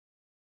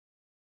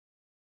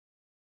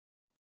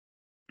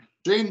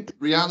Jane,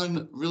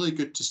 Rhiannon, really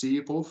good to see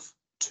you both.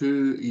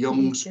 Two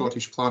young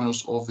Scottish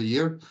Planners of the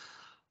Year.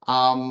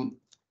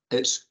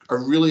 It's a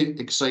really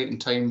exciting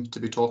time to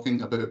be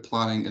talking about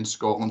planning in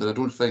Scotland, and I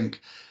don't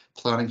think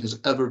planning has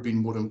ever been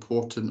more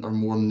important or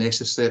more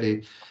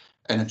necessary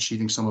in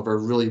achieving some of our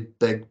really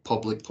big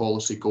public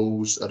policy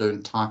goals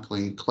around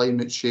tackling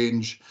climate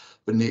change,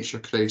 the nature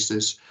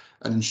crisis,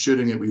 and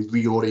ensuring that we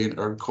reorient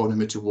our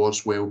economy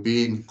towards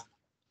well-being.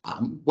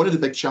 One of the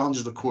big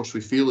challenges, of course,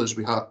 we feel is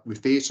we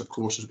face, of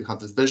course, is we have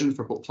the vision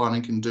for what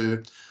planning can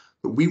do,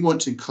 but we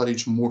want to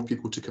encourage more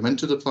people to come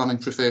into the planning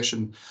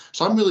profession.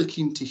 So I'm really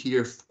keen to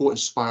hear what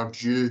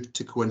inspired you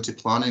to go into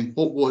planning.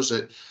 What was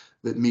it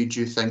that made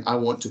you think, I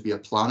want to be a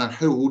planner?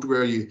 How old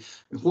were you?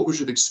 And what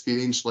was your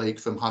experience like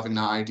from having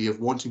that idea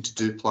of wanting to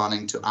do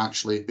planning to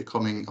actually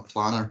becoming a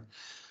planner?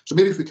 So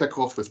maybe if we kick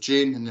off with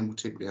Jane and then we'll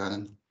take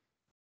Rhiannon.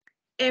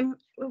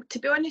 Well, to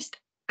be honest,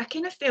 I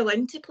kind of fell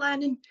into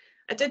planning.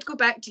 I did go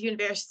back to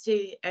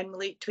university in my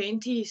late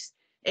 20s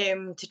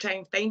to try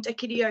and find a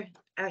career.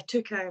 I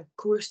took a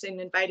course in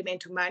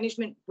environmental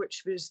management,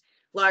 which was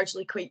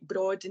largely quite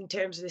broad in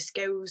terms of the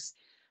skills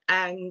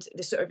and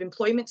the sort of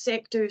employment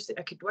sectors that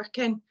I could work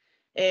in.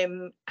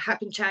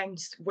 Happen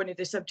chance, one of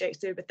the subjects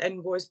there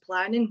within was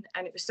planning,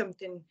 and it was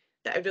something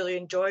that I really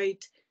enjoyed.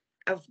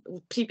 I've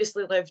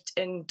previously lived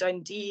in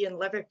Dundee and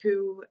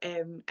Liverpool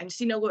and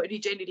seen a lot of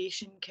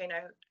regeneration kind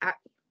of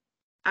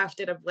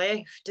after I've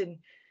left, and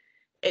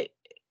it,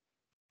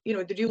 you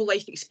know, the real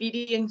life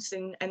experience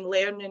and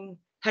learning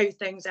how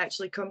things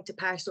actually come to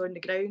pass on the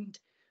ground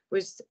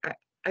was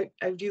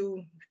a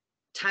real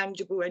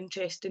tangible,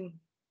 interesting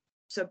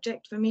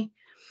subject for me.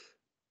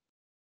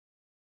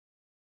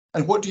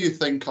 And what do you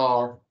think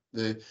are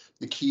the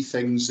key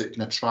things that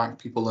can attract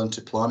people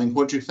into planning?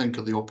 What do you think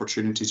are the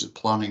opportunities that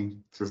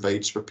planning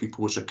provides for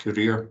people as a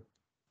career?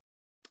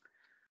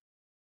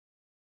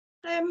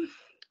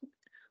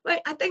 Well,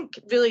 I think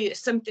really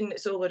it's something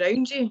that's all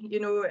around you,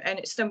 you know, and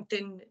it's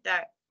something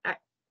that at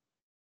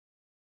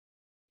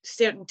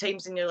certain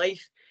times in your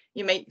life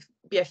you might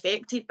be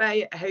affected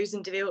by a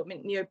housing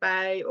development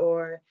nearby,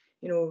 or,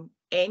 you know,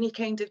 any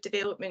kind of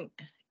development,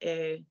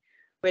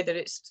 whether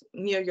it's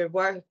near your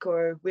work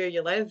or where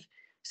you live.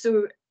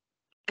 So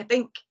I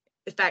think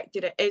the fact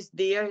that it is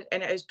there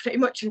and it is pretty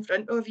much in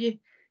front of you,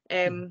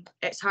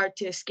 it's hard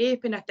to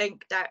escape. And I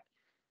think that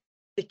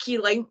the key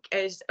link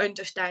is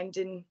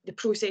understanding the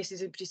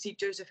processes and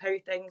procedures of how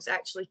things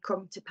actually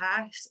come to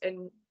pass.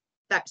 And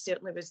that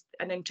certainly was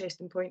an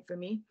interesting point for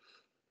me.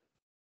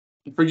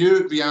 For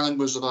you, Rhiannon,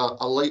 was there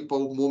a light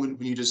bulb moment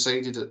when you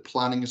decided that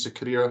planning is a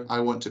career I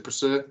want to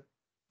pursue?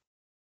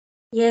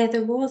 Yeah,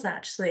 there was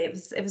actually.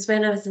 It was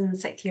when I was in the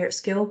 6th year at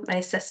school.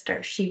 My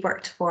sister, she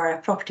worked for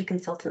a property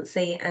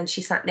consultancy and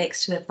she sat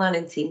next to the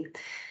planning team.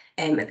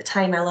 At the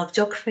time, I loved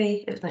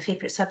geography. It was my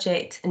favourite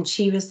subject, and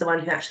she was the one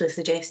who actually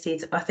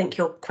suggested, I think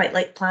you'll quite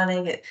like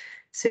planning. It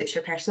suits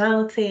your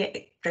personality.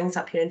 It brings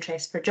up your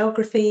interest for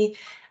geography.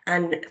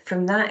 And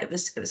from that, it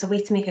was a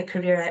way to make a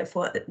career out of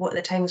what at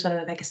the time was one of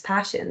my biggest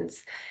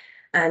passions.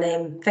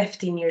 And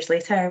 15 years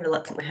later, I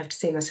reluctantly have to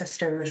say my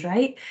sister was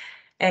right.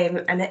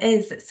 And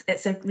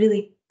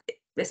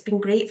it's been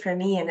great for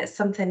me, and it's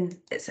something,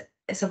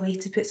 it's a way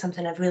to put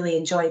something I've really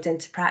enjoyed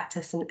into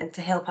practice and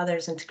to help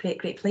others and to create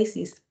great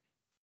places.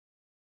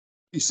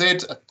 You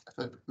said, if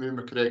I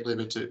remember correctly,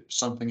 that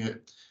something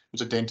that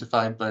was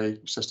identified by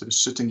your sister as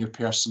suiting your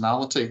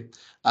personality.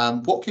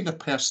 What kind of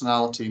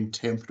personality and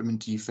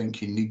temperament do you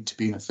think you need to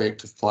be an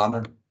effective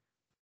planner?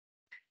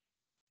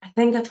 I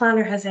think a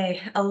planner has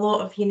a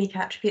lot of unique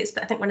attributes,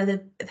 but I think one of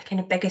the kind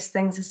of biggest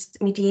things is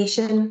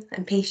mediation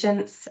and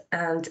patience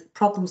and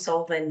problem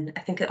solving. I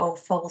think it all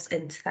falls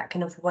into that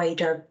kind of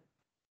wider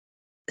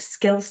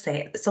skill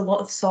set. It's a lot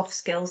of soft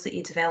skills that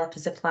you develop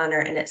as a planner,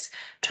 and it's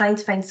trying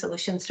to find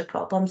solutions to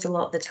problems a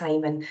lot of the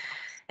time.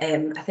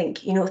 And I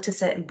think you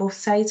notice it in both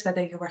sides,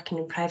 whether you're working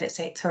in private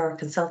sector or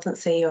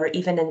consultancy, or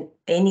even in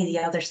any of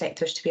the other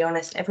sectors, to be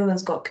honest.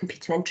 Everyone's got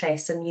competing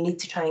interests, and you need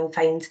to try and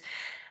find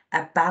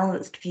a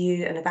balanced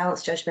view and a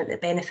balanced judgment that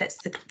benefits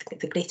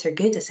the greater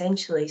good,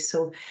 essentially.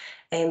 So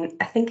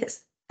I think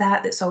it's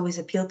that's always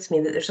appealed to me,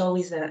 that there's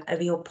always a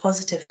real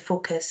positive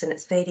focus, and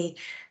it's very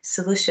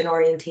solution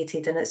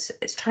orientated, and it's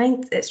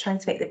trying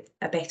to make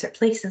a better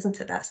place,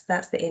 isn't it?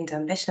 That's the end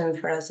ambition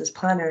for us as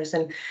planners.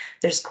 And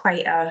there's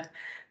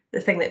the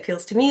thing that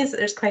appeals to me is that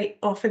there's quite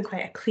often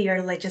quite a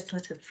clear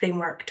legislative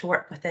framework to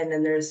work within,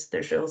 and there's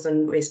rules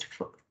and ways to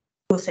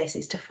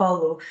processes to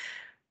follow.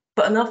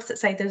 But on the opposite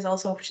side, there's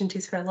also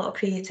opportunities for a lot of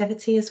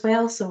creativity as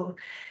well. So,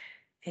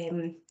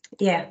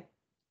 yeah.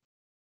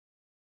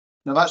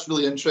 Now, that's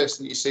really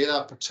interesting that you say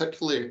that,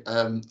 particularly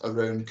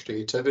around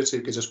creativity,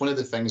 because it's one of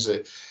the things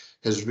that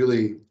has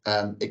really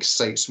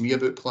excites me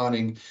about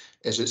planning.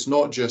 Is it's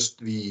not just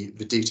the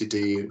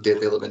day-to-day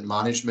development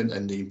management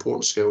and the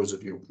important skills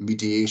of your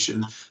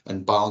mediation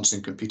and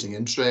balancing competing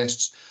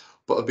interests,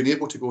 but I've been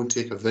able to go and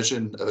take a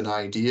vision of an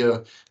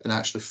idea and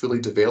actually fully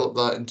develop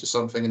that into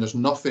something. And there's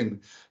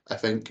nothing I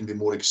think can be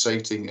more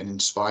exciting and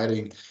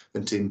inspiring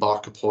than to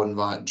embark upon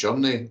that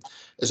journey.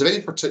 Is there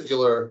any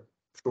particular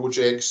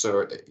projects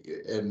or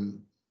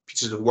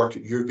pieces of work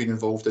that you've been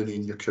involved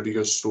in your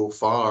careers so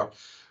far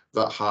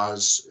that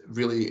has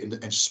really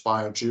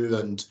inspired you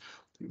and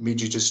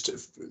made you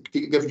just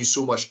given you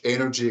so much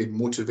energy and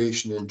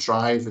motivation and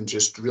drive and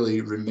just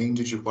really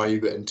reminded you why you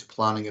got into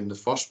planning in the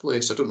first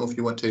place? I don't know if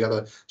you want to have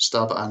a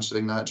stab at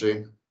answering that,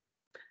 Jane.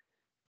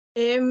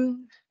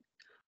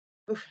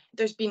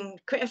 There's been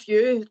quite a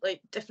few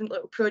like different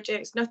little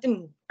projects,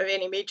 nothing of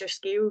any major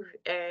scale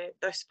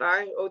thus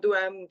far, although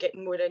I'm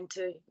getting more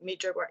into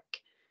major work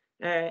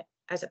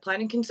as a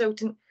planning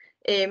consultant.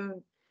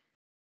 And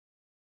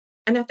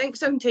I think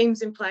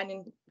sometimes in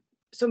planning,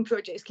 some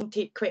projects can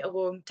take quite a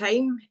long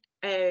time.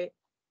 I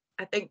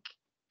think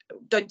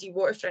Dundee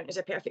Waterfront is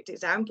a perfect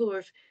example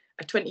of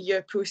a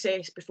 20-year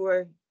process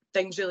before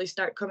things really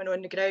start coming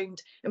on the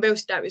ground. And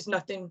whilst that was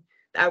nothing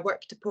that I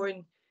worked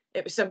upon,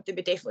 it was something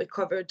we definitely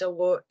covered a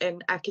lot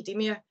in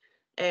academia.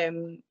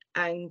 And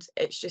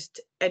it's just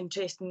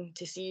interesting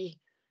to see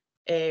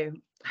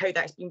how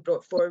that's been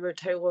brought forward,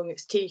 how long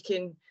it's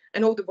taken,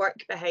 and all the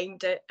work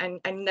behind it. And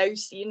now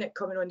seeing it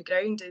coming on the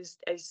ground is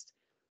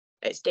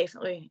it's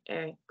definitely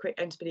quite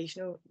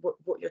inspirational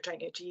what you're trying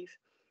to achieve.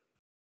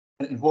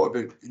 And what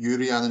about you,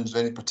 Rhiannon? Is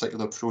there any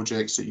particular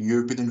projects that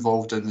you've been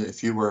involved in that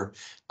if you were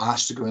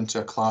asked to go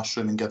into a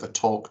classroom and give a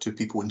talk to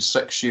people in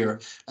 6th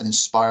year and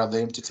inspire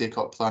them to take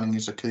up planning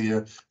as a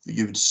career, that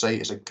you would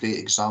cite as a great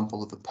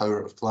example of the power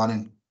of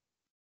planning?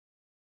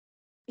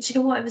 Do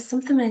you know what? It was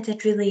something I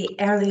did really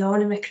early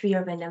on in my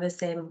career when I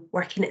was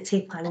working at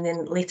TAPLAN and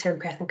then later in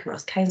Perth and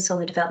Kinross Council,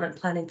 the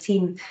development planning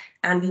team.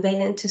 And we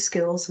went into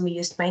schools and we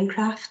used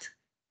Minecraft.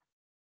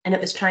 And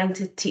it was trying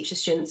to teach the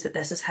students that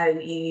this is how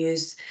you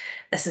use,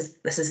 this is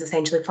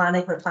essentially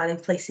planning, we're planning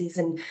places,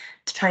 and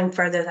to try and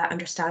further that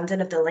understanding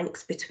of the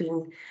links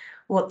between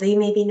what they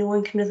maybe know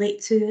and can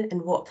relate to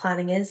and what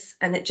planning is.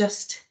 And it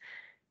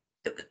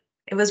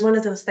was one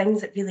of those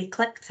things that really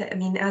clicked. I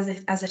mean,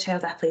 as a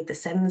child, I played The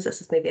Sims.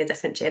 This is maybe a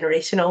different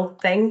generational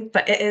thing,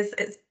 but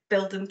it's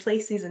building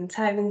places and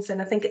towns.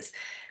 And I think it's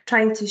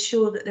trying to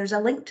show that there's a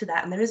link to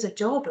that and there is a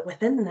job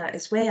within that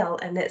as well.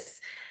 And it's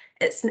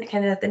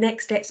kind of the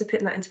next steps of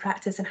putting that into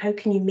practice and how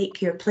can you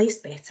make your place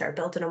better,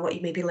 building on what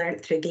you maybe learned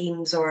through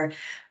games or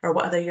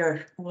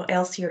what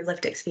else your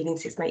lived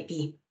experiences might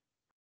be.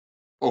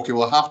 Okay,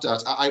 well, I have to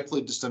ask, I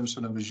played The Sims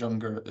when I was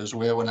younger as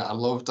well, and I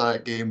loved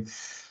that game.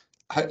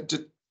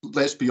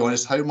 Let's be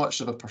honest, how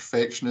much of a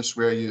perfectionist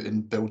were you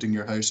in building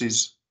your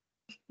houses?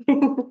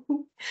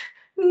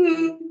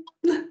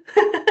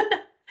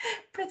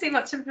 Pretty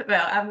much.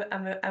 Well,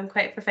 I'm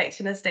quite a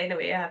perfectionist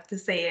anyway. I have to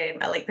say,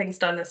 I like things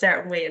done a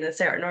certain way in a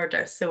certain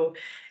order. So,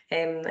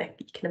 you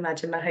can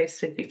imagine my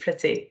house would be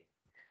pretty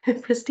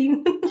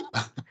pristine.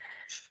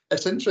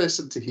 It's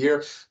interesting to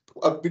hear.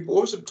 I've been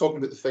always talking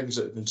about the things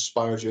that have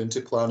inspired you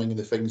into planning and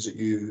the things that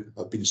you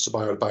have been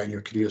inspired by in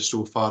your career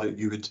so far that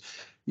you would,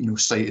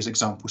 cite as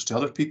examples to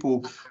other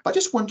people. I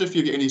just wonder if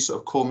you get any sort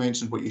of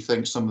comments on what you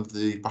think some of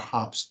the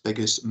perhaps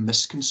biggest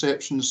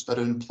misconceptions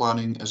around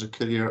planning as a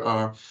career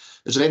are.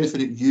 Is there anything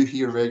that you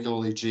hear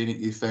regularly, Jane, that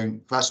you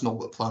think that's not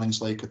what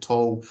planning's like at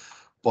all,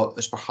 but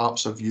it's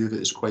perhaps a view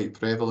that is quite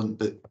prevalent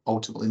but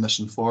ultimately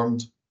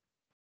misinformed?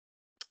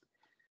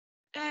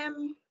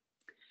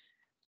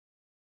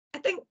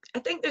 I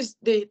think there's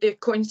the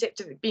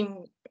concept of it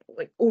being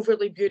like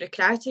overly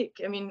bureaucratic.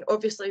 I mean,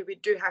 obviously we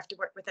do have to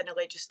work within a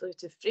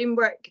legislative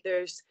framework.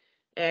 There's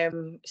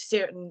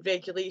certain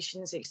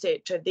regulations,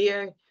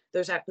 etc.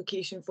 There's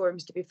application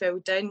forms to be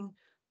filled in,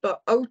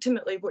 but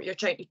ultimately what you're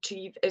trying to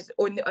achieve is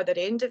on the other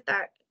end of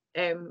that,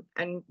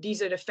 and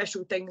these are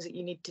official things that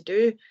you need to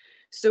do.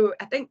 So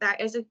I think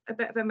that is a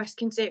bit of a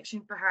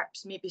misconception.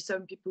 Perhaps maybe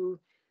some people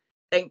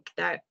think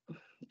that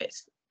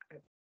it's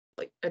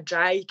like a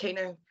dry kind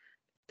of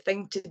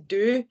thing to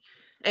do,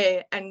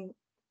 and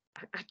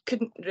I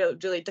couldn't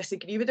really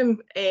disagree with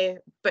them,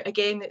 but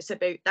again it's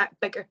about that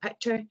bigger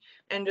picture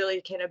and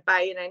really kind of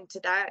buying into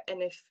that.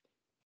 And if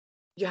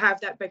you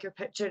have that bigger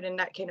picture and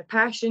that kind of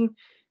passion,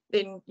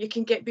 then you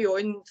can get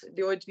beyond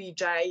the odd wee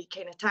dry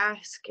kind of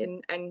task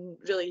and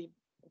really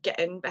get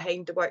in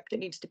behind the work that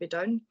needs to be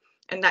done.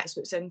 And that's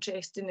what's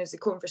interesting, is the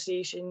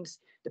conversations,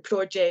 the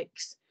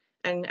projects,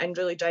 and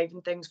really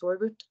driving things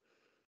forward.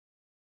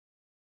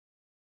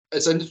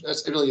 It's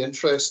really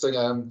interesting.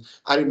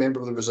 I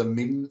remember there was a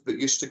meme that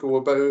used to go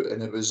about,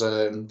 and it was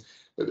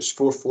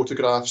 4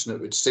 photographs, and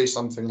it would say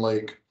something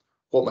like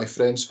what my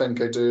friends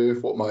think I do,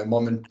 what my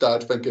mum and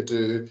dad think I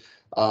do,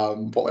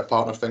 what my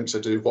partner thinks I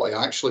do, what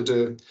I actually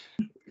do.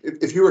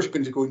 If you were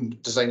going to go and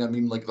design a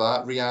meme like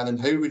that, Rhiannon,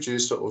 how would you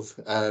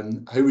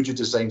how would you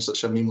design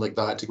such a meme like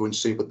that to go and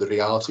say what the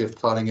reality of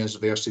planning is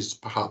versus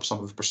perhaps some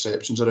of the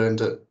perceptions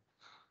around it?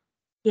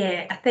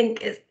 Yeah, I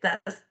think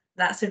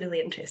that's a really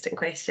interesting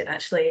question,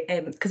 actually,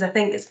 because I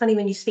think it's funny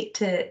when you speak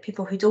to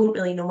people who don't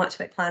really know much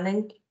about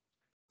planning.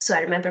 So I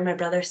remember my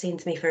brother saying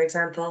to me, for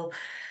example,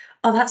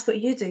 "Oh, that's what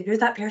you do. You're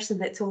that person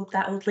that told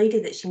that old lady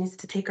that she needs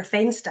to take her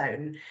fence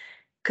down."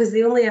 Because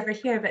they only ever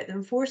hear about the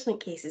enforcement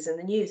cases in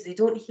the news. They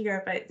don't hear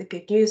about the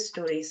good news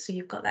stories. So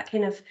you've got that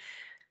kind of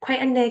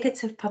quite a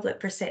negative public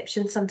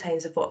perception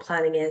sometimes of what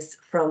planning is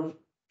from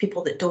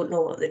people that don't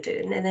know what they're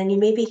doing. And then you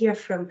maybe hear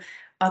from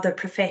other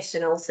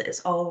professionals that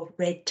it's all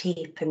red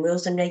tape and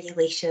rules and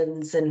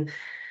regulations and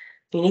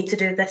you need to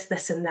do this,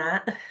 this and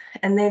that.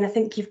 And then I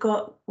think you've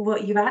got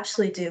what you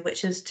actually do,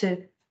 which is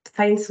to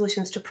find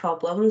solutions to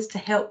problems, to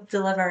help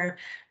deliver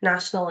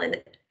national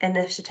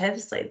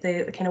initiatives like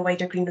the kind of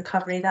wider green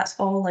recovery. That's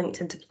all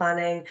linked into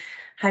planning.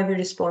 How we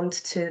respond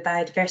to the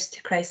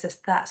biodiversity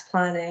crisis, that's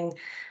planning.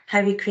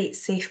 How we create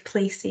safe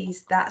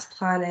places, that's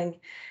planning.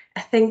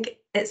 I think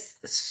it's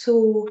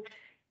so,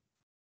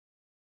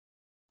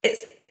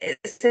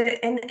 it's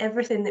in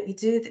everything that we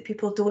do that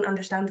people don't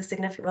understand the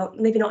significance, well,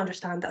 maybe not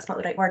understand, that's not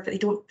the right word, but they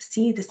don't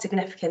see the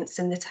significance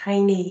in the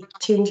tiny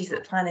changes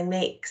that planning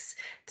makes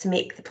to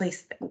make the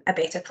place a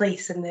better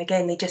place. And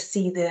again, they just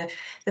see the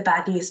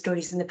bad news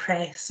stories in the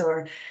press,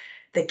 or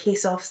the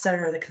case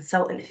officer or the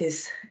consultant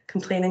who's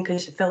complaining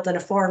because you filled in a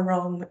form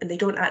wrong, and they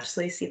don't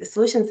actually see the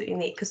solutions that you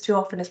make, because too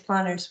often as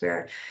planners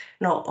we're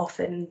not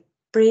often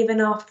brave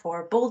enough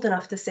or bold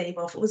enough to say,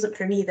 well, if it wasn't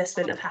for me, this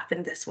wouldn't have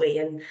happened this way.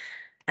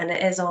 And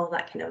it is all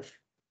that kind of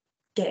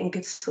getting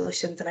good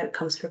solutions and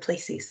outcomes for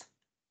places.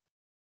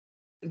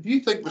 Do you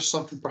think there's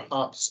something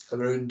perhaps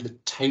around the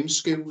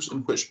timescales in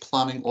which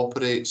planning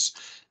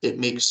operates? It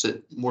makes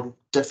it more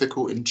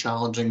difficult and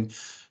challenging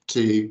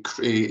to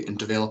create and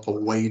develop a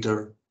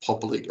wider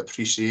public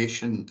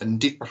appreciation, and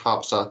indeed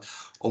perhaps a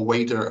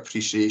wider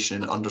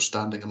appreciation and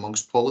understanding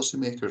amongst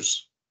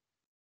policymakers?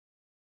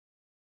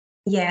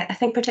 Yeah, I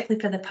think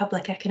particularly for the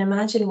public, I can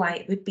imagine why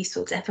it would be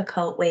so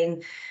difficult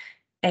when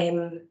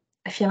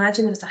if you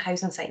imagine there was a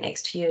housing site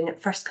next to you and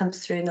it first comes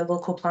through in the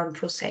local plan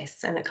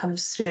process, and it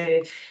comes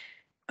through,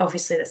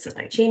 obviously this is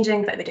now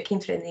changing, but it would have came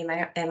through in the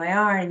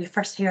MIR, and you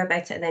first hear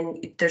about it and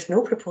then there's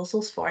no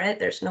proposals for it,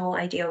 there's no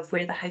idea of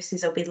where the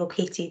houses will be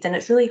located, and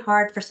it's really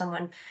hard for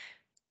someone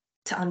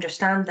to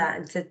understand that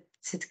and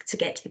to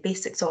get to the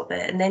basics of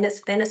it. And then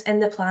it's in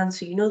the plan,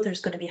 so you know there's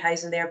going to be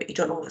housing there, but you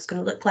don't know what it's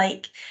going to look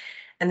like.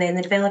 And then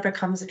the developer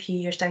comes a few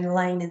years down the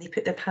line and they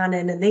put their plan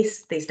in and they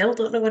still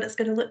don't know what it's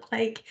going to look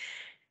like.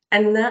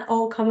 And that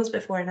all comes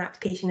before an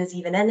application is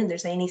even in and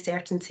there's any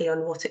certainty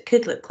on what it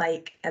could look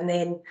like. And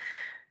then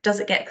does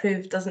it get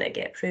approved? Doesn't it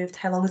get approved?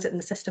 How long is it in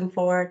the system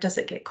for? Does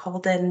it get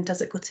called in?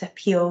 Does it go to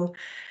appeal?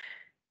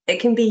 It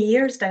can be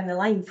years down the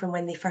line from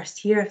when they first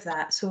hear of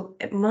that. So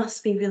it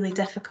must be really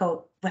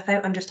difficult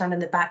without understanding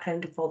the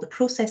background of all the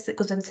process that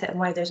goes into it and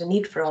why there's a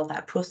need for all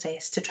that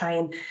process to try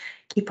and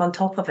keep on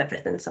top of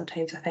everything.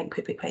 Sometimes I think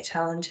could be quite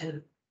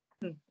challenging.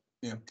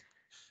 Yeah.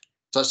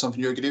 Is that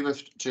something you agree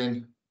with,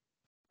 Jane?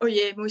 Oh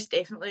yeah, most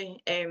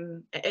definitely.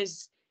 It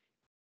is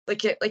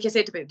like I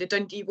said about the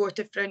Dundee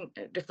waterfront,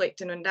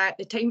 reflecting on that.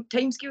 The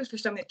timescales for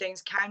some of the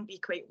things can be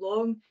quite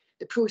long.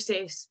 The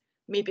process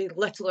may be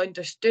little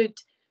understood,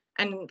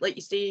 and like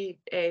you say,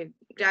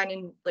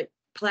 Rhiannon, like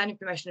planning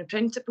permission in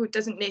principle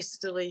doesn't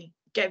necessarily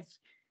give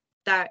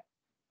that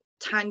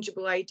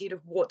tangible idea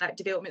of what that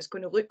development is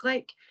going to look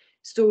like.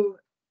 So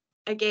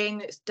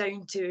again, it's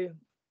down to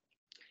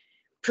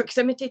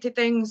proximity to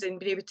things and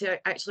being able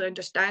to actually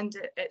understand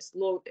it. It's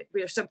low,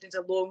 where something's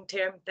a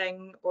long-term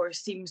thing or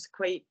seems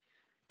quite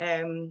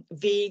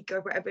vague or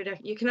whatever.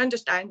 You can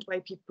understand why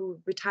people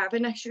would have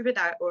an issue with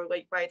that, or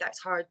like why that's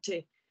hard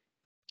to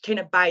kind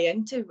of buy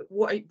into.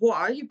 What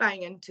are you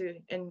buying into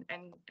in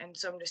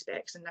some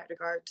respects in that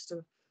regard?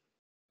 So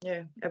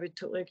yeah, I would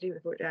totally agree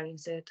with what Rhiannon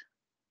said.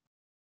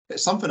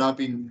 It's something I've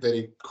been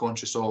very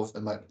conscious of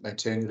in my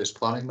tenure as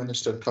planning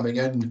minister, coming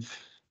in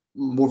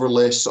more or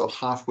less sort of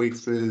halfway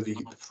through the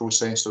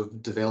process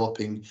of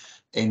developing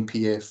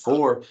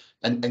NPF4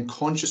 and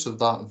conscious of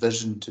that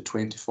vision to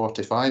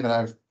 2045. And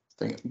I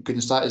think,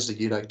 goodness, that is the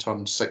year I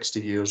turned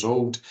 60 years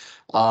old.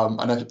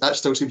 And that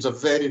still seems a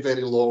very,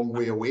 very long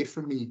way away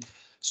from me.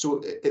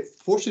 So it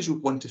forces you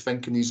one to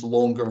think in these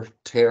longer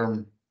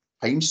term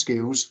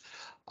timescales,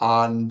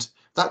 and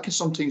that can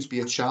sometimes be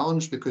a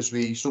challenge because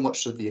so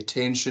much of the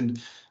attention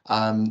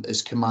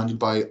is commanded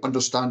by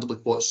understandably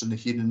what's in the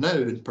here and now,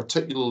 and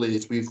particularly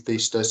as we've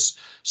faced this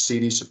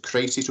series of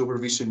crises over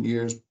recent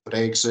years,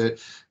 Brexit,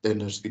 then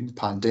there's been the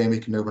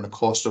pandemic, and now we're in a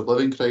cost of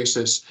living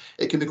crisis.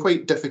 It can be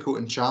quite difficult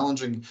and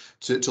challenging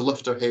to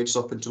lift our heads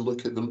up and to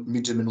look at the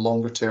medium and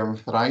longer term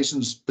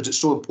horizons, but it's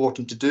so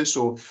important to do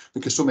so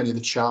because so many of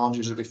the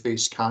challenges that we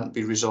face can't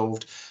be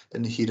resolved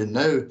in the here and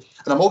now. And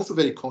I'm also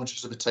very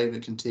conscious of the time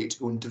it can take to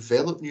go and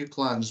develop new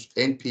plans.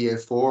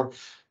 NPF4,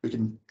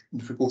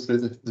 if we go through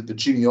the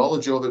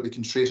genealogy of it, we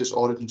can trace its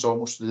origins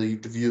almost to the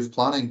Review of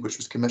Planning, which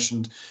was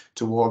commissioned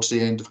towards the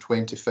end of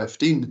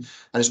 2015. And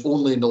it's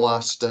only in the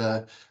last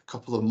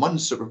couple of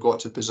months that we've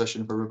got to a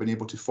position where we've been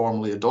able to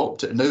formally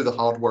adopt it. And now the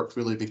hard work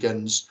really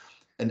begins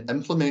in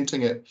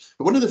implementing it.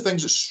 But one of the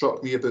things that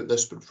struck me about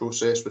this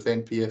process with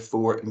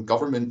NPF4 in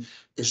government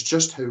is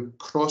just how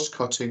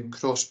cross-cutting,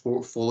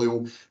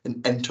 cross-portfolio and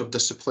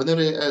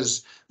interdisciplinary it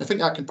is. I think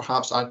that can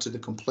perhaps add to the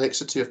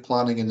complexity of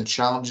planning and the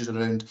challenges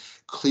around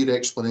clear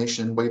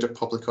explanation and wider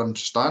public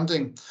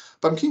understanding.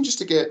 But I'm keen just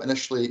to get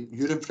initially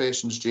your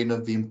impressions, Jane,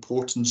 of the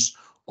importance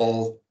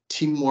of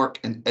teamwork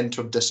and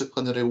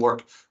interdisciplinary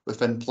work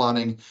within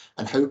planning,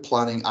 and how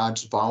planning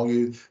adds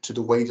value to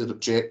the wider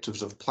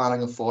objectives of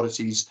planning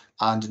authorities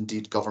and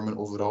indeed government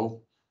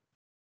overall?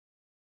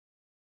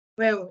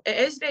 Well, it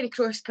is very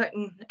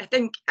cross-cutting. I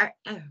think, I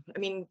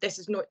mean, this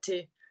is not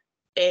to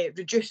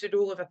reduce the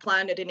role of a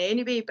planner in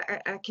any way, but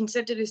I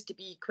consider us to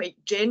be quite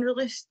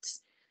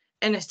generalists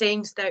in a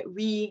sense that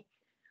we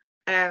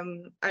are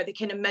the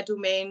kind of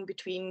middlemen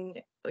between,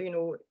 you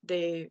know,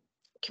 the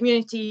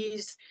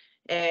communities,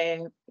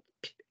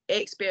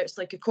 experts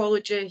like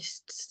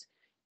ecologists,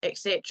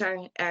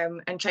 etc.,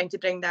 and trying to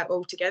bring that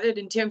all together.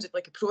 In terms of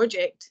like a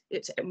project,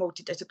 it's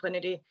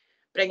multidisciplinary.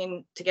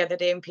 Bringing together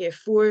the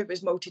NPF4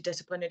 was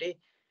multidisciplinary.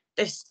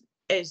 This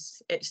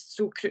is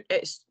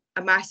it's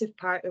a massive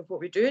part of what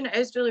we do, and it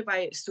is really why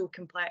it's so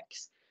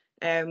complex.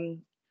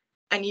 And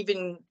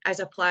even as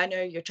a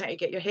planner, you're trying to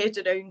get your head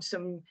around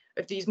some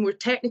of these more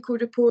technical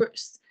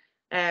reports,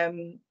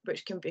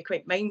 which can be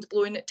quite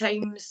mind-blowing at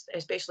times,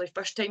 especially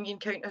first time you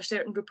encounter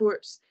certain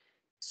reports.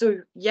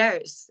 So yeah,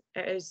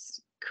 it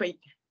is quite,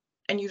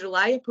 and you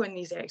rely upon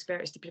these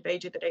experts to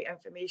provide you the right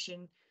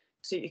information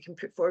so you can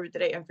put forward the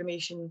right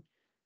information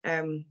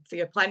for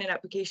your planning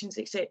applications,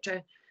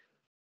 etc.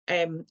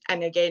 And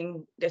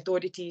again, the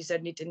authorities are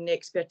needing the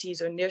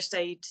expertise on their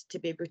side to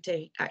be able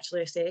to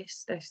actually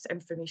assess this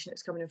information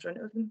that's coming in front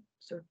of them.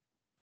 So,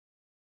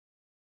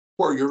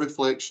 what are your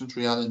reflections,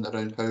 Rhiannon,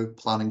 around how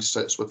planning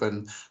sits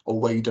within a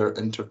wider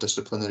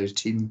interdisciplinary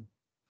team?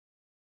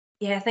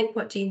 Yeah, I think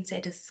what Jane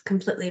said is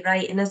completely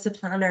right. And as a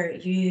planner,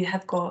 you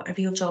have got a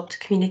real job to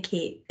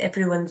communicate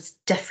everyone's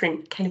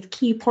different kind of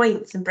key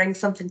points and bring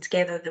something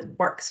together that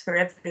works for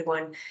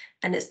everyone.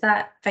 And it's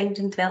that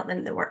finding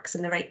development that works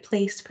in the right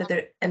place for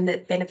and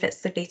that benefits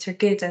the greater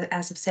good,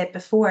 as I've said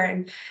before.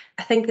 And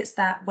I think it's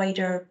that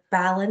wider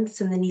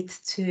balance and the need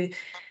to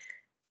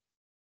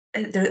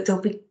there'll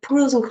be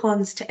pros and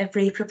cons to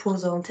every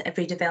proposal and to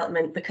every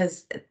development,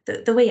 because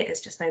the way it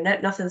is just now,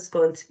 nothing's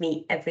going to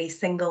meet every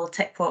single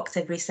tick box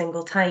every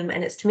single time,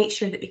 and it's to make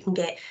sure that we can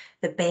get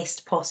the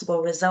best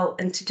possible result.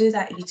 And to do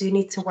that, you do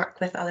need to work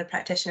with other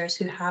practitioners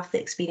who have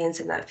the experience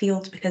in that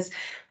field, because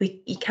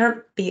you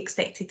can't be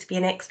expected to be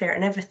an expert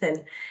in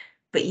everything,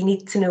 but you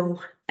need to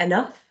know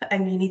enough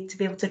and you need to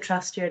be able to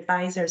trust your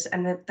advisors,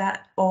 and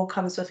that all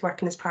comes with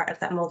working as part of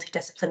that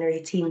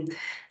multidisciplinary team.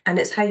 And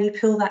it's how you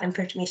pull that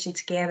information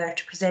together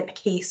to present a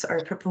case or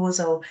a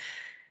proposal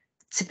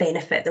to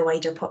benefit the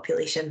wider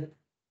population.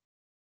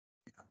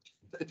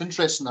 It's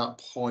interesting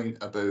that point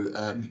about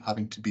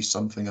having to be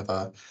something of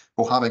a,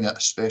 well, having a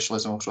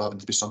specialism, also having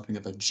to be something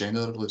of a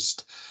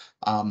generalist.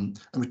 And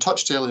we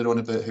touched earlier on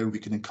about how we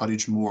can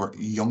encourage more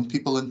young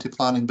people into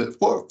planning, but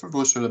what for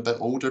those who are a bit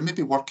older,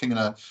 maybe working in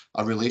a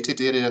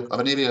related area, of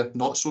an area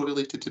not so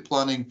related to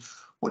planning?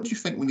 What do you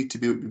think we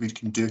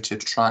can do to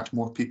attract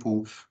more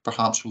people,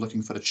 perhaps who are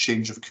looking for a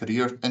change of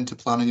career into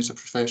planning as a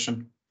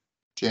profession?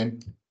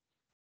 Jane?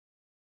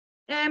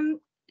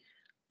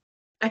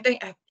 I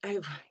think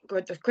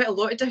God, there's quite a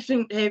lot of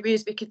different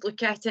ways we could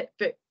look at it,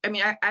 but I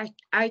mean,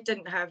 I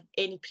didn't have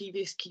any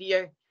previous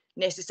career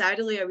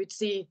necessarily. I would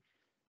say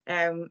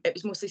it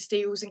was mostly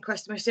sales and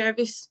customer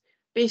service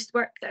based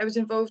work that I was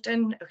involved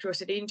in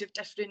across a range of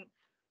different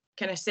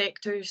kind of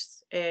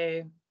sectors,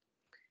 and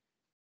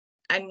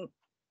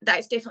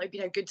that's definitely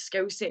been a good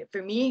skill set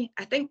for me.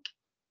 I think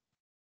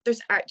there's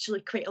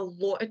actually quite a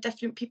lot of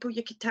different people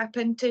you could tap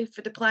into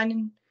for the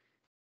planning,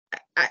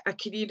 a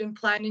career in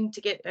planning, to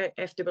get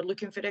if they were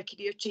looking for a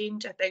career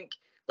change. I think,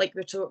 like we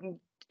were talking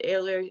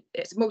earlier,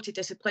 it's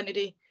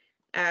multidisciplinary,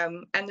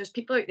 and there's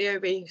people out there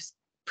with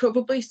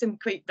probably some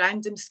quite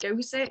random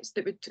skill sets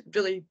that would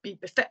really be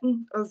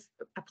befitting of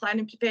a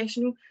planning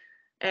professional.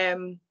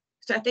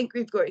 So I think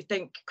we've got to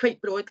think quite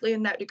broadly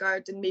in that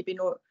regard, and maybe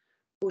not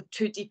go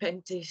too deep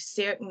into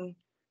certain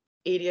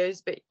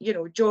areas, but you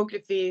know,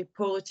 geography,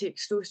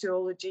 politics,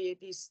 sociology,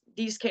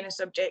 these kind of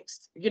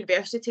subjects,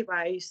 university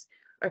wise,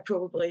 are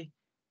probably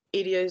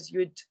areas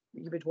you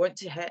would want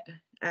to hit,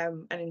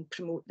 and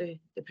promote the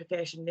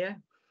profession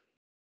there.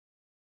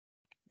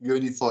 You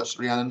any thoughts,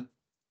 Rhiannon?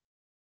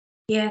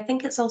 Yeah, I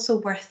think it's also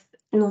worth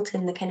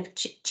noting the kind of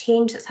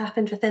change that's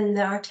happened within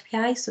the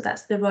RTPI. So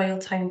that's the Royal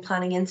Town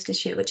Planning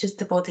Institute, which is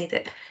the body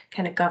that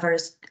kind of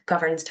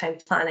governs town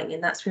planning,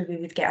 and that's where we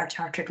would get our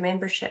chartered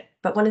membership.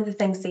 But one of the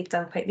things they've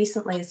done quite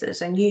recently is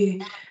there's a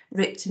new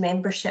route to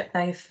membership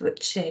now,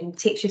 which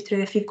takes you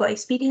through, if you've got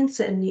experience,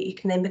 and you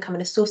can then become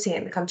an associate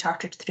and become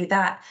chartered through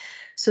that.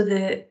 So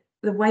the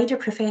wider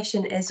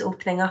profession is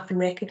opening up and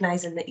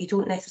recognising that you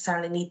don't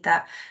necessarily need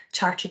that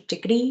chartered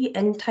degree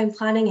in town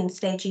planning.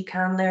 Instead, you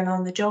can learn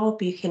on the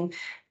job, you can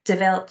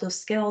develop those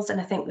skills,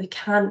 and I think we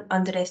can't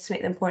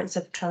underestimate the importance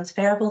of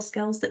transferable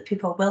skills that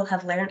people will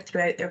have learned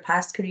throughout their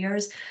past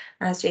careers.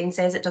 As Jane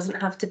says, it doesn't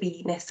have to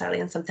be necessarily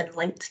in something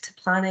linked to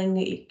planning.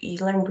 You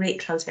learn great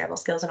transferable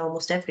skills in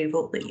almost every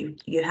role that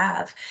you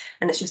have,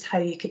 and it's just how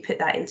you could put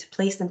that into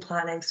place in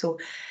planning. So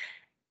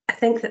I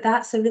think that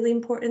that's a really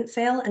important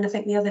sell. And I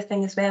think the other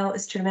thing as well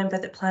is to remember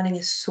that planning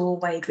is so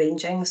wide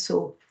ranging.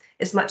 So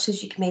as much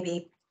as you can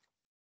maybe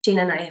Jane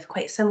and I have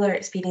quite similar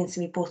experience,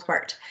 and we both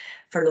worked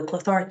for local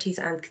authorities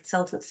and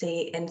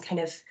consultancy in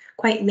kind of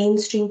quite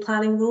mainstream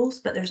planning roles,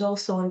 but there's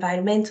also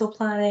environmental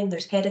planning,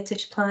 there's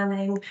heritage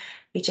planning,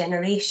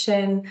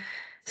 regeneration,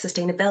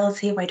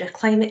 sustainability, wider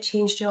climate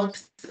change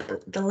jobs.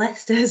 The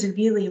list is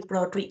really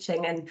broad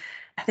reaching, and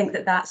I think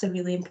that that's a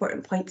really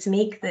important point to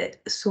make, that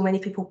so many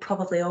people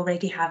probably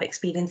already have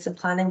experience in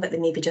planning, but they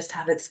maybe just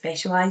haven't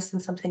specialised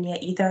in something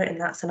yet either, and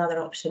that's another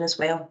option as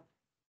well.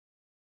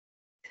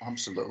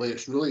 Absolutely.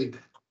 It's really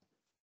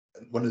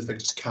one of the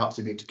things that's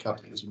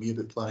captivates me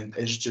about planning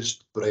is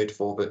just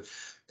breadth of it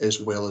as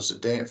well as the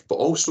depth, but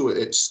also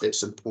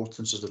its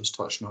importance, as I was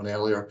touching on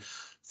earlier,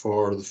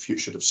 for the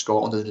future of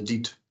Scotland and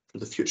indeed for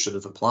the future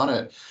of the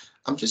planet.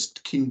 I'm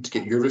just keen to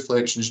get your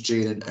reflections,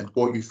 Jane, and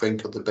what you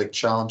think are the big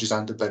challenges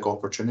and the big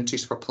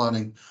opportunities for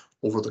planning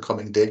over the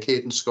coming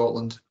decade in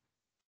Scotland.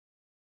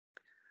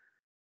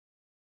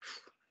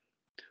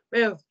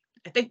 Well,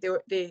 I think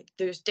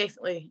there's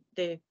definitely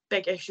the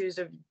big issues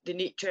of the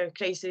nature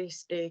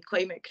crisis, the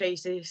climate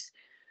crisis.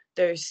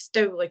 There's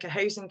still like a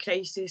housing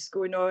crisis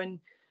going on,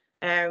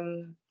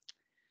 and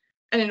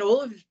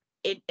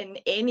in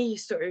any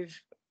sort of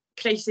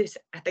crisis,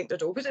 I think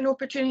there's always an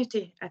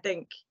opportunity. I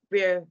think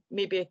where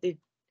maybe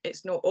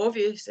it's not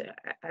obvious,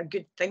 a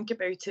good think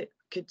about it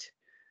could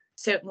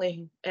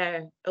certainly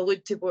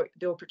allude to what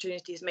the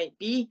opportunities might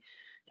be.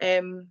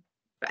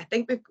 But I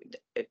think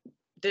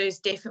there is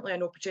definitely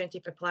an opportunity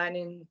for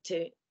planning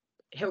to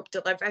help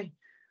deliver,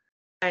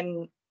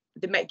 and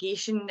the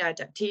mitigation,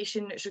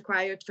 adaptation that's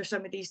required for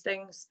some of these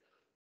things.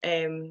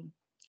 And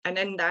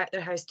in that,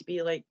 there has to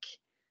be like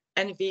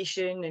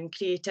innovation and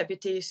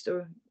creativity.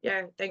 So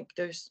yeah, I think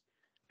there's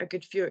a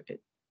good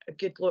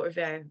lot of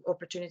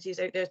opportunities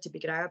out there to be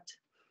grabbed.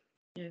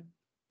 Yeah.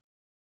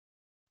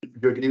 Do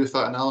you agree with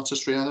that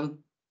analysis, Rhiannon?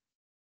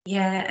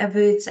 Yeah, I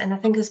would. And I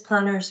think as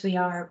planners, we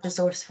are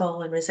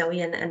resourceful and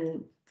resilient,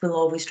 and we'll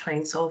always try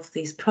and solve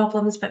these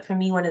problems. But for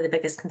me, one of the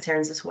biggest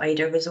concerns is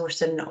wider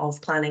resourcing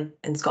of planning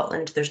in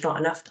Scotland. There's not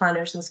enough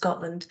planners in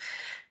Scotland.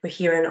 We're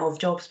hearing of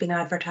jobs being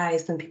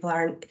advertised and people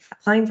aren't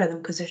applying for them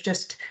because there's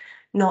just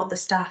not the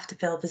staff to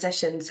fill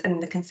positions.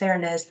 And the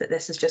concern is that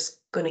this is just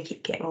going to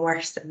keep getting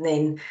worse, and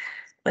then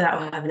that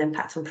will have an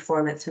impact on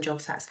performance and job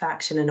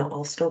satisfaction, and it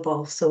will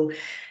snowball. So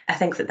I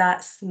think that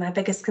that's my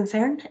biggest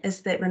concern,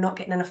 is that we're not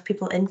getting enough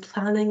people in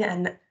planning.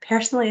 And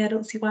personally, I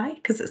don't see why,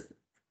 because it's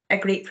a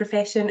great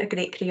profession, a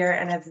great career,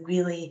 and I've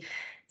really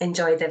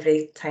enjoyed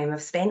every time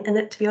I've spent in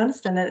it, to be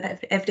honest, and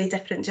every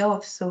different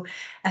job. So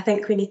I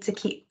think we need to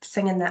keep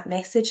singing that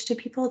message to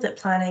people, that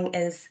planning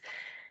is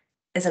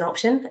an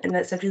option, and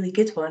it's a really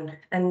good one,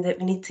 and that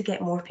we need to get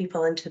more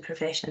people into the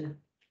profession.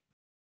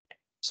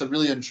 It's a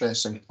really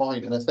interesting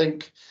point, and I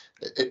think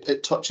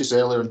it touches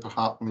earlier, and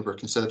perhaps when we were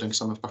considering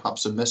some of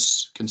perhaps the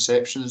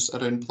misconceptions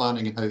around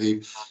planning and how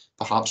they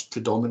perhaps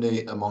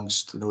predominate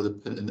amongst in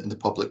the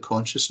public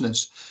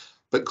consciousness.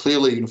 But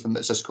clearly, from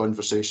this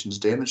conversation's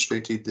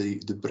demonstrated,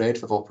 the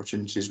breadth of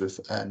opportunities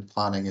within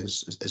planning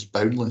is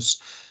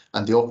boundless,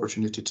 and the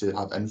opportunity to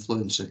have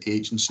influence and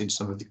agency in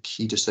some of the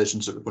key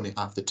decisions that we're going to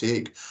have to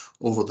take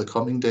over the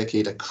coming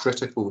decade, a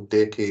critical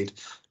decade,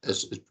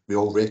 as we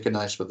all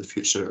recognise, for the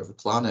future of the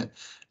planet,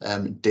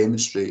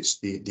 demonstrates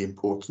the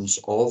importance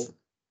of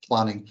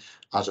planning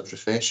as a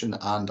profession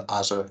and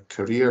as a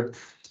career.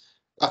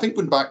 I think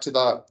going back to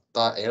that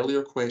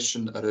earlier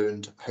question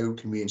around how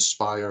can we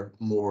inspire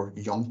more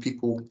young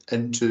people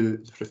into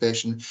the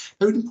profession,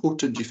 how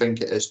important do you think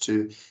it is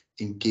to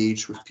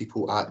engage with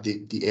people at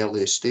the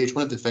earliest stage?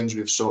 One of the things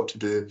we've sought to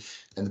do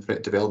in the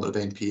development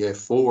of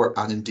NPF4,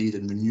 and indeed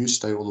in the new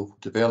style local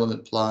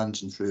development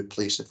plans and through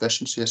place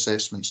efficiency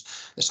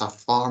assessments, is have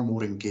far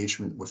more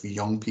engagement with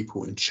young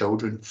people and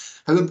children.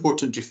 How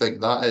important do you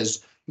think that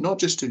is? Not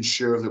just to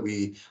ensure that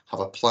we have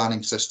a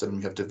planning system,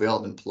 we have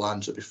development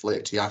plans that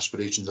reflect the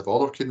aspirations of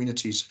other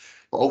communities,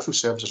 but also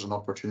serves as an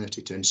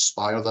opportunity to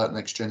inspire that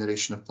next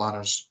generation of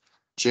planners.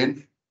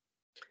 Jane?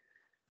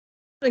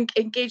 I think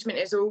engagement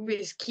is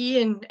always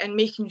key in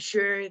making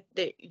sure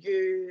that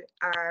you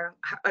are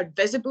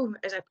visible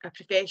as a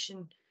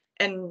profession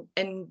in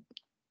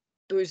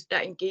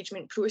that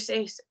engagement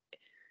process.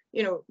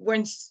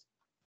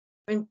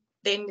 When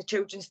then the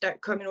children start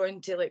coming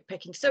on to like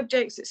picking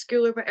subjects at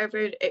school or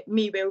whatever, it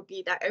may well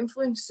be that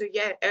influence. So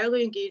yeah,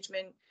 early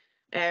engagement,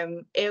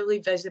 early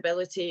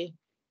visibility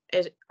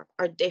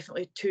are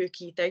definitely two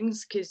key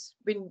things, because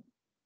when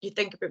you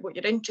think about what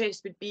your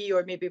interest would be,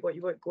 or maybe what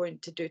you were going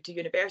to do to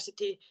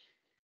university,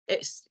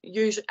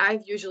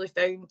 I've usually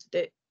found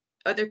that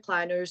other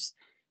planners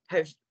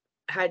have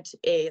had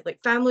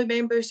like family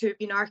members who have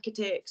been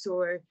architects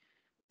or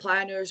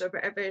planners or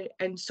whatever,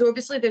 and so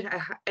obviously there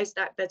is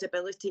that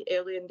visibility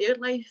early in their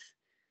life.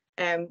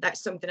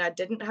 That's something I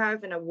didn't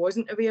have, and I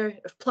wasn't aware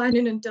of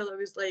planning until I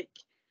was like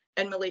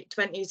in my late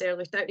 20s,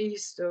 early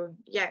 30s. So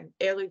yeah,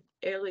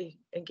 early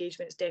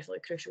engagement is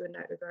definitely crucial in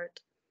that regard.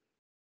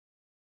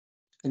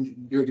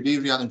 And you agree,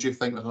 Rhiannon, do you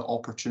think there's an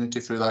opportunity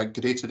through that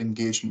greater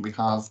engagement we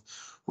have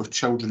with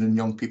children and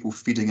young people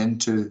feeding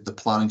into the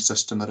planning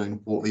system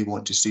around what they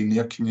want to see in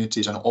their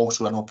communities, and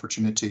also an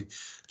opportunity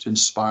to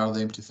inspire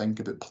them to think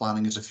about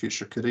planning as a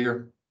future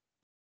career.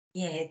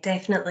 Yeah,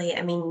 definitely.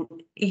 I mean,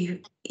 you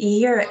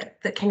hear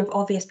the kind of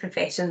obvious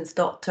professions,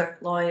 doctor,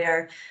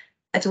 lawyer.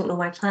 I don't know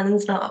why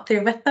planning's not up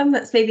there with them.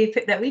 That's maybe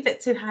put that a wee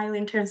bit too highly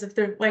in terms of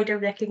their wider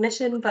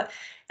recognition, but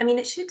I mean,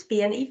 it should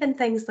be. And even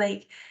things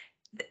like,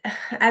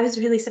 I was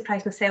really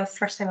surprised myself the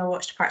first time I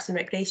watched Parks and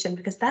Recreation,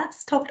 because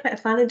that's talked about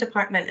a planning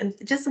department, and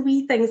just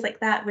wee things like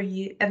that where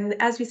you, and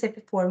as we said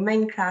before,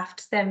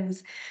 Minecraft,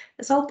 Sims,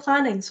 it's all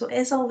planning. So it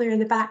is all there in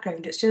the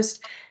background. It's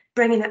just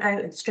bringing it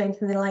out and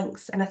strengthening the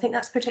links. And I think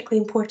that's particularly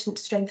important,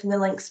 to strengthen the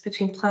links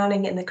between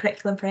planning and the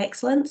curriculum for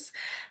excellence.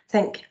 I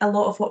think a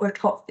lot of what we're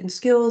taught in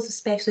schools,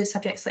 especially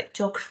subjects like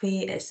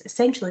geography, is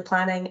essentially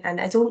planning.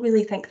 And I don't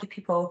really think that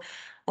people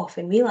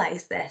often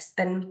realise this.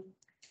 And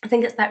I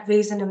think it's that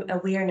raising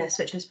awareness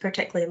which is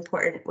particularly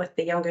important with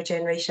the younger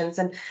generations,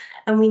 and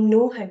we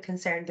know how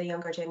concerned the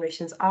younger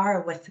generations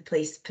are with the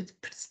police,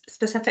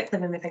 specifically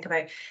when we think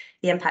about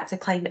the impacts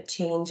of climate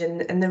change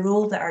and the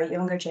role that our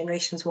younger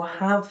generations will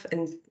have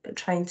in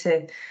trying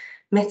to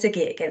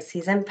mitigate against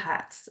these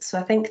impacts. So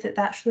I think that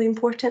that's really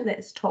important, that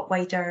it's taught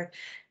wider,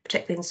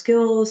 particularly in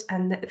schools,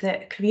 and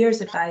that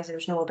careers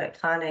advisors know about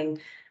planning,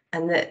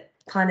 and that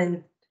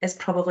planning is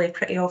probably a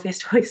pretty obvious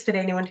choice for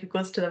anyone who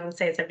goes to them and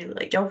says, I really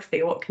like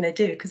geography, what can I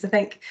do? Because I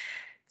think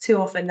too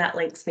often that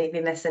link's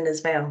maybe missing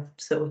as well.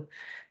 So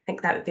I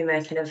think that would be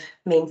my kind of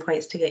main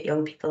points to get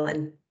young people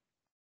in.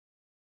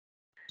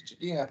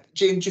 Yeah,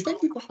 Jane, do you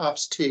think we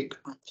perhaps take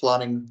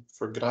planning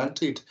for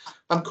granted?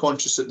 I'm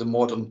conscious that the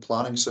modern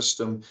planning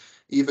system,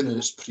 even in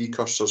its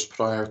precursors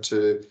prior to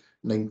the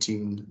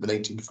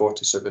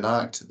 1947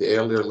 Act, the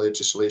earlier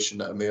legislation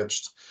that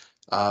emerged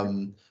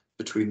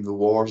between the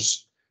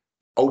wars,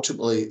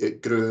 ultimately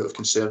it grew out of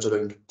concerns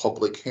around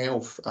public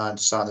health and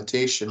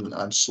sanitation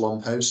and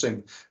slum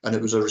housing, and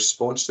it was a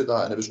response to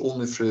that, and it was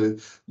only through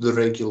the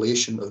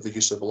regulation of the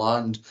use of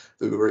land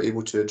that we were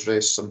able to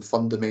address some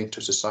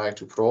fundamental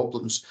societal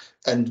problems,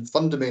 and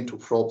fundamental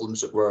problems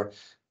that were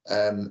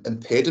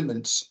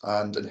impediments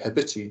and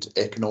inhibited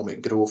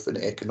economic growth and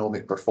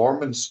economic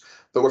performance.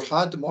 But we've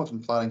had the modern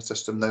planning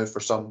system now for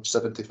some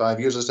 75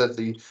 years. I said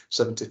the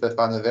 75th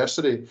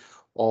anniversary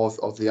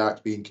of the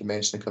Act being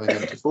commenced and coming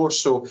into force.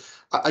 So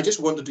I just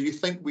wonder, do you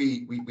think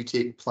we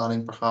take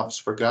planning perhaps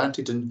for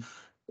granted? And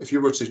if you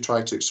were to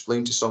try to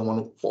explain to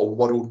someone what a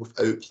world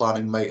without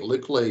planning might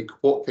look like,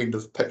 what kind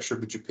of picture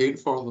would you paint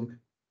for them?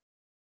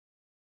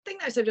 I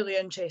think that's a really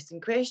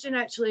interesting question,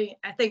 actually.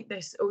 I think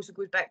this also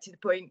goes back to the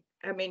point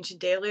I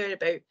mentioned earlier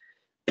about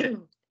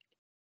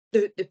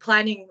the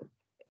planning,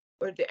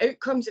 or the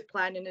outcomes of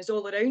planning, is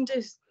all around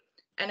us.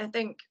 And I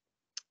think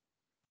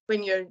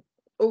when you're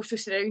also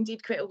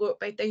surrounded quite a lot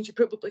by things, you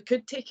probably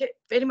could take it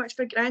very much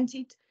for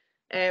granted.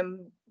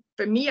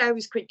 For me, I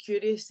was quite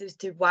curious as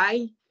to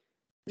why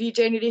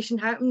regeneration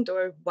happened,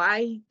 or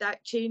why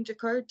that change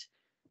occurred.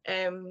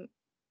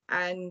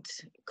 And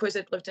because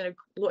I'd lived in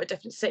a lot of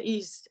different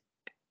cities,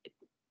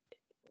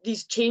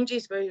 these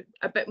changes were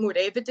a bit more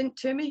evident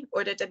to me,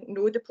 or I didn't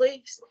know the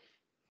place.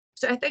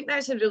 So I think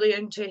that's a really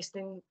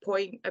interesting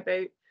point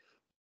about,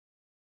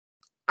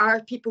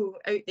 are people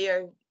out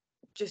there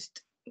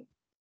just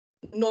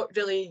not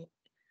really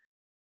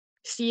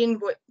seeing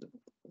what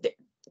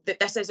that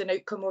this is an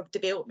outcome of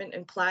development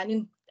and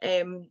planning,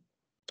 and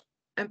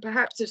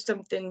perhaps there's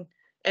something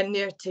in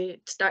there to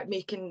start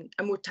making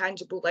a more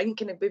tangible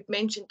link. And we've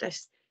mentioned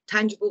this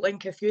tangible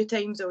link a few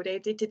times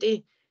already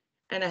today,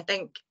 and I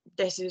think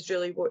this is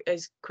really what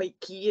is quite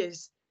key,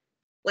 is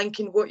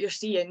linking what you're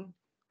seeing,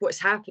 what's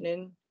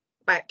happening,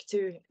 back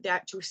to the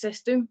actual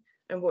system,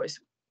 and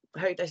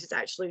how this is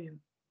actually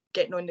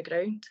getting on the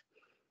ground.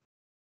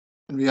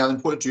 And Rhiannon,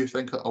 what do you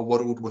think a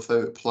world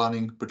without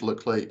planning would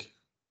look like?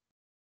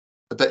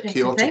 A bit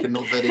chaotic and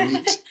not very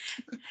neat.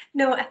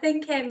 No, I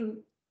think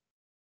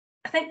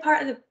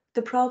part of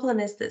the problem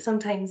is that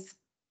sometimes,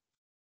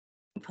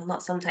 well,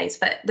 not sometimes,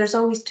 but there's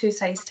always two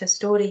sides to a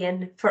story,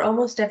 and for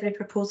almost every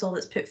proposal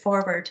that's put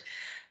forward,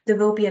 there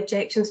will be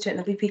objections to it, and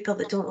there'll be people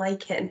that don't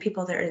like it and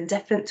people that are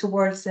indifferent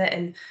towards it.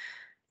 And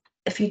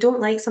if you don't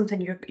like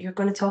something, you're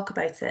going to talk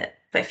about it.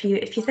 But if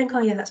you think, oh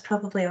yeah, that's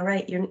probably all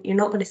right, you're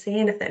not going to say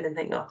anything and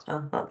think, oh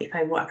well, that'll be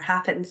fine, whatever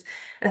happens.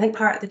 And I think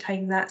part of the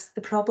time that's the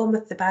problem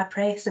with the bad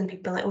press, and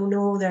people like, oh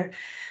no, they're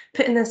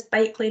putting this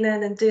bike lane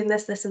in and doing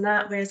this and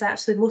that, whereas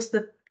actually most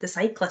of the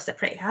cyclists are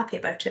pretty happy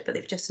about it, but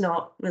they've just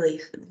not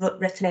really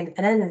written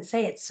anything in and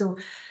said. So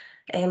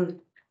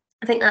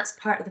I think that's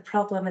part of the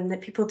problem, and that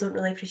people don't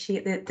really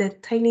appreciate the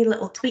tiny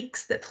little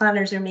tweaks that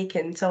planners are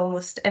making to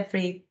almost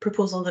every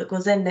proposal that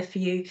goes in.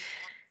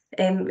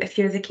 If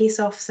you're the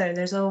case officer,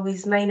 there's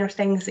always minor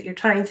things that you're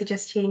trying to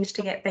just change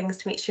to get things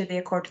to make sure they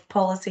accord with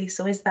policy.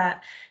 So is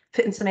that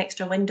putting some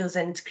extra windows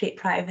in to create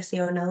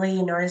privacy on a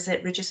lane, or is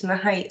it reducing the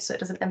height so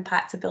it doesn't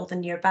impact a building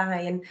nearby?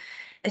 And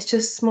it's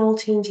just small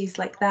changes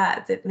like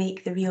that that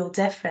make the real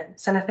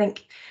difference. And I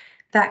think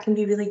that can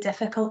be really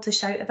difficult to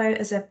shout about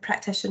as a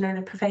practitioner and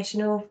a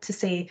professional, to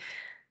say,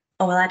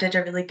 oh, well, I did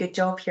a really good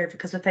job here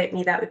because without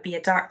me, that would be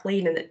a dark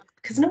lane. And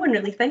because no one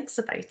really thinks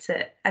about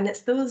it. And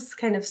it's those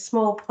kind of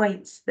small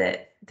points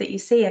that you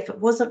say, if it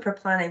wasn't for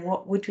planning,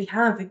 what would we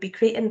have? We'd be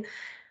creating,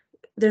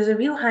 there's a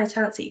real high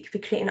chance that you could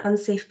be creating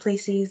unsafe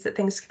places, that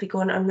things could be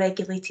going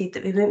unregulated,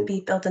 that we wouldn't be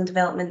building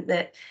development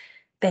that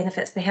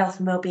benefits the health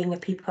and well-being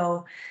of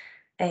people.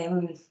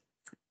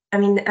 I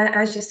mean,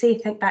 as you say,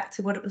 think back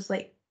to what it was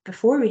like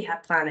before we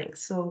had planning.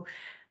 So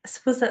I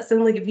suppose that's the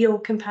only real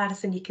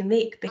comparison you can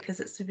make,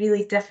 because it's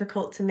really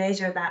difficult to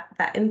measure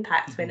that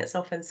impact when it's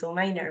often so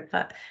minor.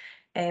 But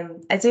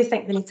I do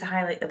think we need to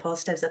highlight the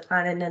positives of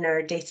planning in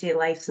our day-to-day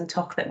lives and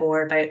talk a bit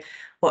more about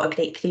what a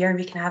great career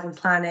we can have in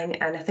planning.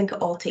 And I think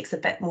it all takes a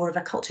bit more of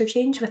a culture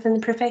change within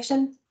the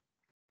profession,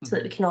 so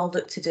that we can all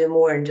look to do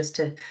more and just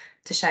to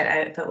shout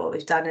out about what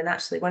we've done. And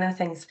actually, one of the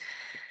things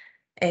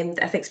I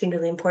think it's been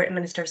really important,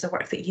 Minister, is the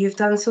work that you've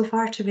done so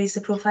far to raise the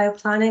profile of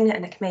planning,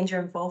 and I commend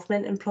your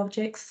involvement in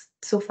projects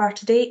so far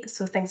to date.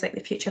 So things like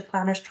the Future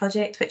Planners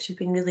project, which you've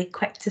been really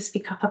quick to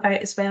speak up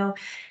about as well.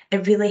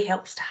 It really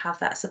helps to have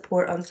that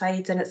support on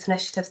side, and it's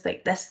initiatives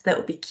like this that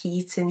will be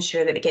key to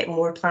ensure that we get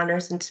more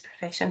planners into the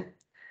profession.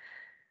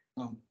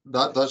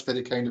 That's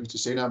very kind of you to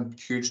say, and I'm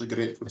hugely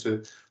grateful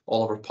to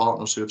all of our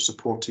partners who have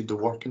supported the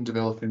work in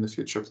developing the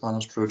Future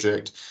Planners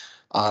project,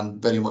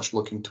 and very much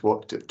looking to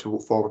work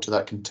forward to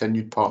that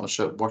continued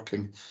partnership,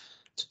 working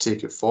to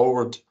take it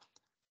forward.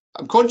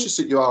 I'm conscious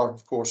that you are,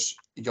 of course,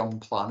 young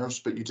planners,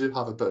 but you do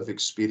have a bit of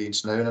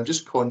experience now, and I'm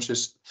just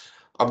conscious,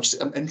 I'm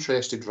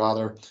interested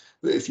rather,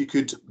 that if you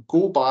could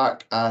go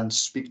back and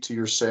speak to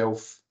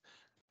yourself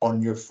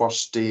on your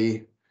first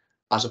day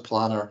as a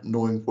planner,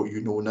 knowing what you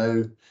know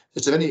now,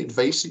 is there any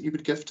advice that you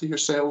would give to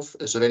yourself?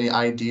 Is there any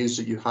ideas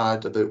that you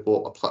had about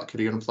what a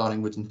career in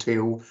planning would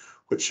entail,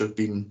 which have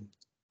been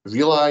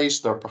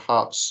realised, or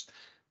perhaps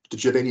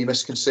did you have any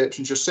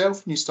misconceptions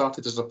yourself when you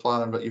started as a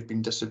planner that you've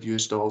been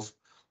disabused of?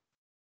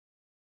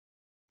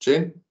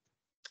 Jane?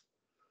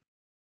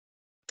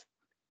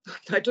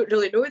 I don't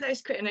really know.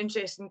 That's quite an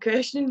interesting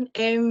question.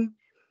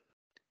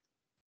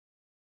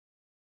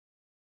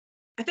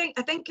 I think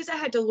because I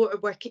had a lot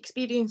of work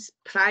experience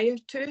prior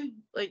to,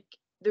 like,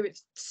 there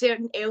was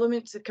certain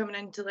elements of coming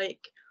into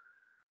like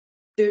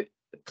the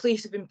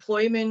place of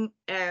employment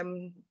that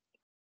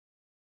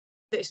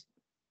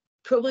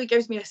probably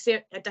gives me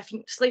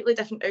slightly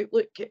different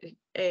outlook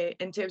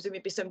in terms of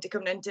maybe somebody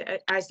coming into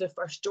it as their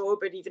first job,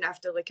 or even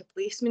after like a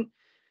placement.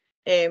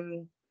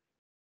 But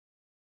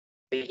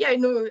yeah,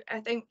 no, I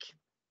think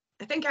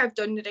I've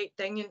done the right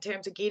thing in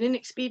terms of gaining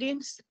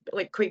experience,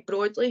 like quite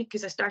broadly,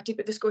 because I started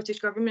with the Scottish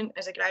Government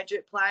as a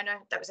graduate planner.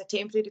 That was a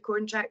temporary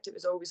contract. It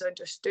was always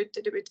understood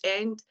that it would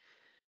end.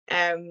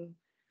 And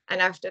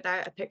after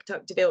that, I picked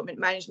up development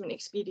management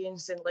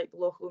experience in like the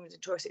Loch Lomond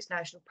and Trossachs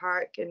National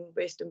Park and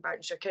Western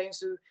Bartonshire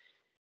Council.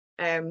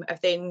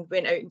 I've then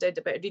went out and did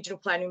a bit of regional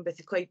planning with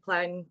the Clyde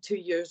Plan 2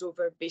 years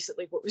over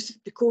basically what was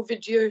the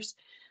COVID years.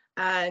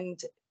 And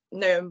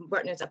now I'm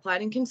working as a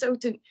planning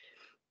consultant.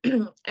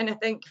 And I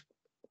think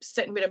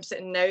sitting where I'm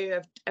sitting now,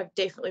 I've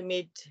definitely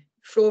made,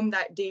 from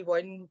that day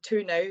one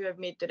to now, I've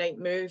made the right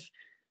move.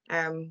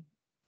 And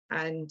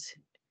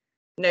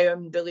now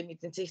I'm really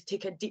needing to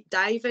take a deep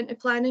dive into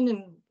planning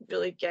and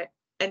really get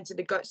into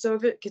the guts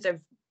of it, because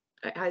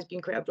it has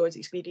been quite a broad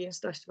experience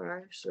thus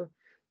far. So.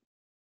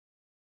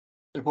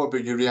 What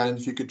about you, Rhiannon?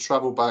 If you could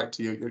travel back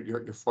to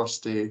your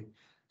first day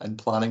in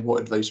planning,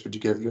 what advice would you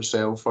give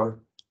yourself, or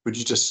would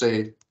you just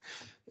say,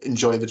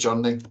 enjoy the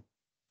journey?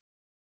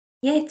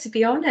 Yeah, to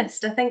be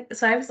honest, I think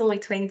so. I was only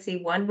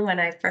 21 when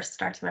I first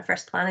started my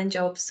first planning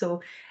job,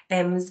 so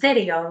I was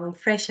very young,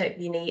 fresh out of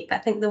uni. But I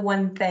think the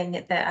one thing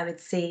that I would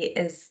say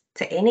is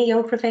to any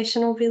young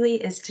professional really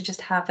is to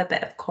just have a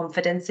bit of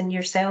confidence in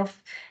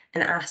yourself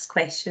and ask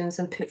questions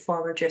and put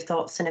forward your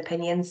thoughts and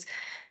opinions.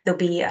 There'll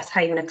be a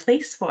time and a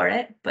place for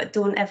it, but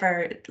don't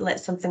ever let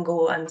something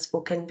go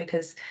unspoken,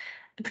 because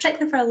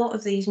particularly for a lot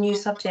of these new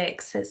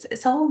subjects,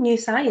 it's all new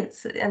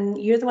science,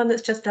 and you're the one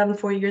that's just done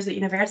 4 years at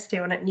university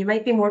on it, and you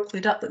might be more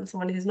clued up than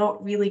someone who's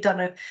not really done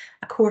a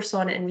course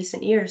on it in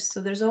recent years. So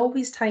there's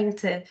always time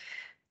to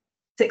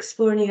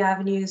explore new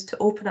avenues, to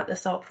open up the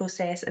thought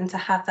process, and to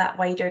have that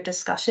wider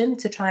discussion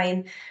to try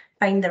and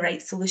find the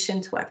right solution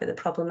to whatever the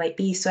problem might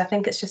be. So I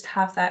think it's just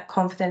have that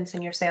confidence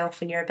in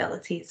yourself and your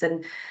abilities,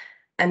 and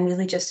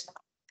really just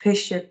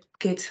push your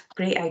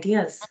great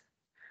ideas.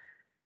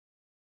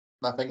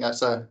 I think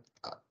that's an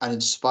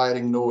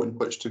inspiring note in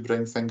which to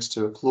bring things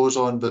to a close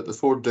on. But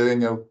before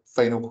doing a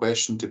final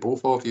question to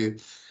both of you,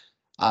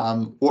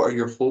 what are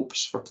your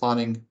hopes for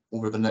planning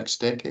over the next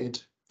decade,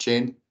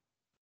 Jane?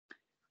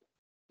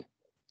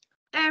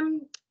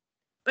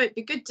 It'd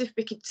be good if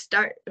we could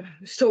start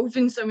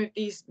solving some of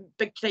these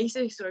big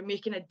crises, or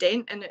making a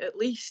dent in it at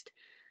least.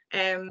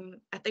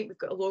 I think we've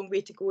got a long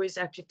way to go as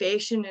a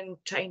profession, and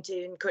trying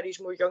to encourage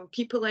more young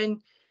people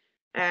in.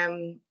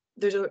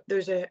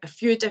 There's a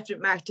few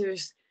different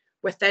matters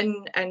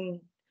within and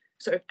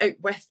sort of out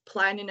with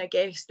planning, I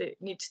guess, that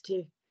needs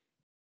to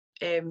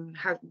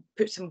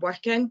put some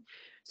work in.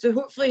 So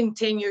hopefully in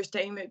 10 years'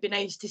 time, it'd be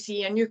nice to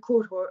see a new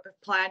cohort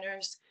of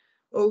planners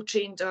all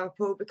trained up,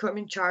 all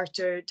becoming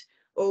chartered,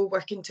 all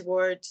working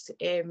towards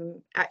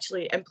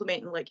actually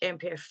implementing like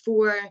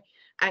MPF4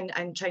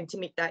 and trying to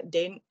make that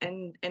dent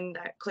in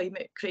that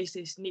climate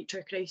crisis,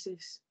 nature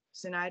crisis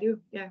scenario.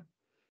 Yeah.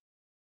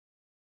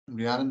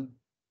 Rhiannon?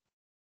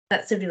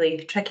 That's a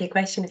really tricky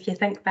question. If you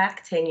think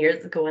back 10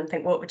 years ago and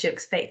think, what would you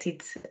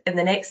expected in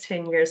the next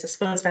 10 years? I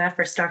suppose when I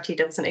first started,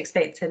 I wasn't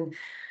expecting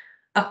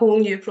a whole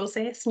new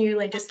process, new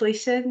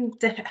legislation,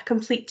 a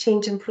complete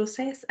change in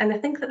process. And I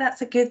think that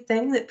that's a good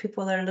thing, that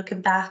people are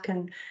looking back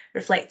and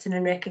reflecting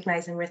and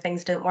recognising where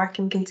things don't work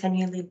and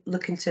continually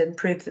looking to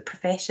improve the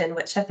profession,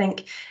 which I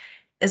think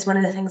is one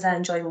of the things I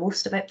enjoy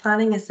most about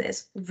planning, is that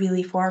it's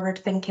really forward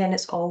thinking,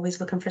 it's always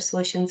looking for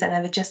solutions. And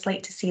I would just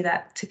like to see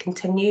that to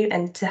continue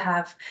and to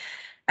have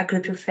a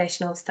group of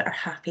professionals that are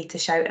happy to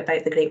shout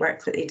about the great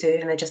work that they do.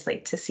 And I just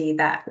like to see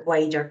that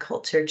wider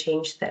culture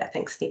change that I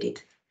think is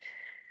needed.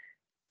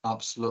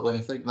 Absolutely.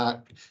 I think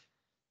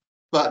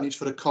that need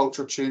for a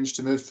culture change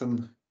to move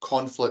from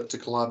conflict to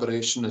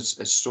collaboration is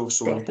so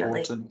Definitely.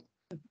 important.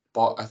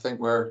 But I think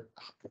we're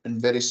in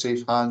very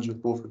safe hands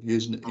with both of you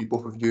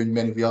and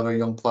many of the other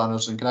young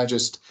planners. And can I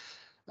just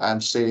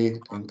say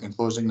in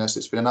closing this,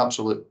 it's been an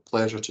absolute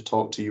pleasure to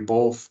talk to you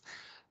both.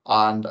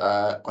 And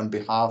on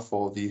behalf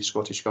of the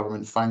Scottish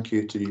Government, thank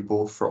you to you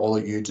both for all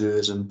that you do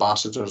as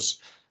ambassadors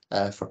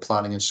for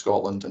planning in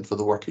Scotland, and for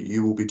the work that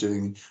you will be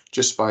doing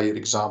just by your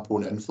example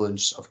and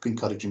influence of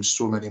encouraging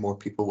so many more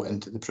people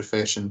into the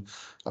profession,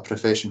 a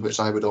profession which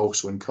I would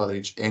also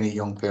encourage any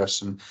young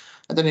person,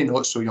 and any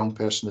not so young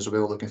person as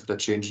well, looking for a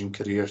changing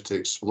career, to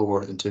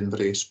explore and to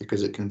embrace,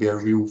 because it can be a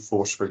real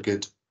force for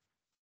good.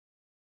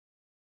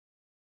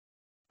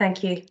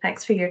 Thank you.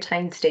 Thanks for your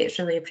time today. It's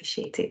really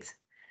appreciated.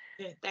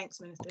 Yeah,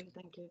 thanks, Minister.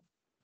 Thank you.